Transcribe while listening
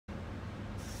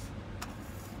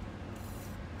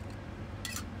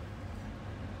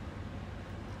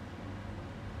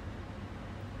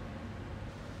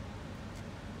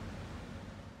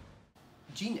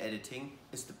Gene editing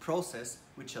is the process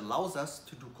which allows us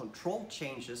to do control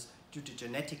changes to the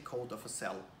genetic code of a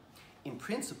cell. In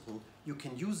principle, you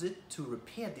can use it to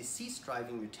repair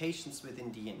disease-driving mutations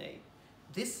within DNA.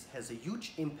 This has a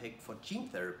huge impact for gene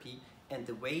therapy and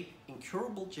the way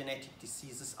incurable genetic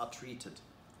diseases are treated,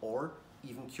 or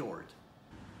even cured.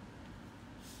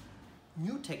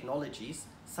 New technologies,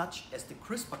 such as the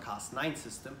CRISPR-Cas9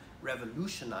 system,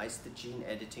 revolutionized the gene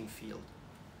editing field.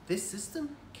 This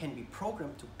system can be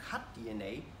programmed to cut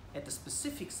DNA at a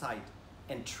specific site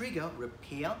and trigger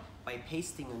repair by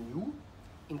pasting a new,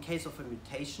 in case of a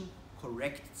mutation,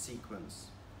 corrected sequence.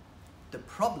 The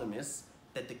problem is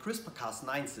that the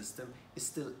CRISPR-Cas9 system is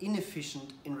still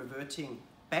inefficient in reverting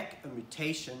back a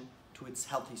mutation to its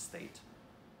healthy state.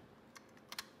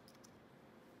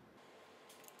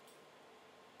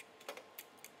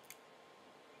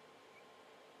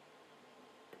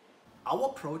 Our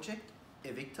project,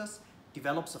 Evictus,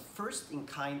 develops a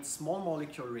first-in-kind small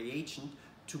molecule reagent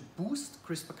to boost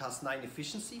CRISPR-Cas9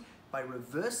 efficiency by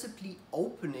reversibly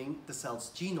opening the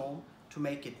cell's genome to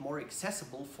make it more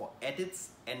accessible for edits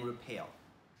and repair.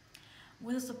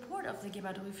 With the support of the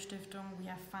Gebert Stiftung, we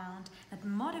have found that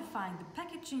modifying the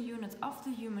packaging units of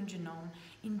the human genome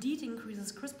indeed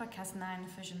increases CRISPR-Cas9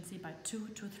 efficiency by 2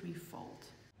 to 3-fold.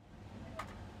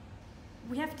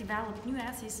 We have developed new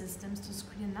assay systems to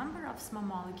screen a number of small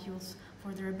molecules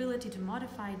for their ability to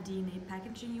modify DNA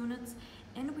packaging units,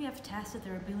 and we have tested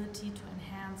their ability to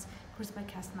enhance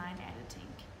CRISPR-Cas9 editing.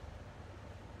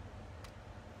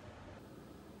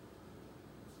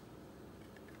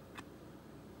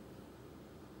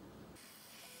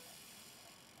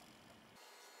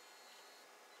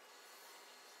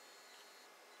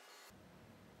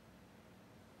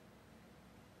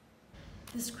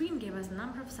 The screen gave us a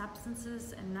number of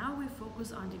substances, and now we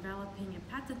focus on developing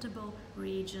a patentable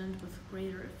reagent with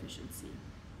greater efficiency.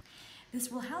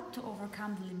 This will help to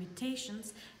overcome the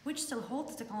limitations which still hold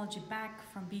the technology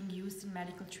back from being used in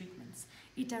medical treatments.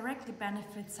 It directly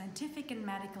benefits scientific and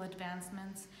medical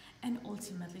advancements and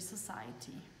ultimately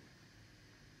society.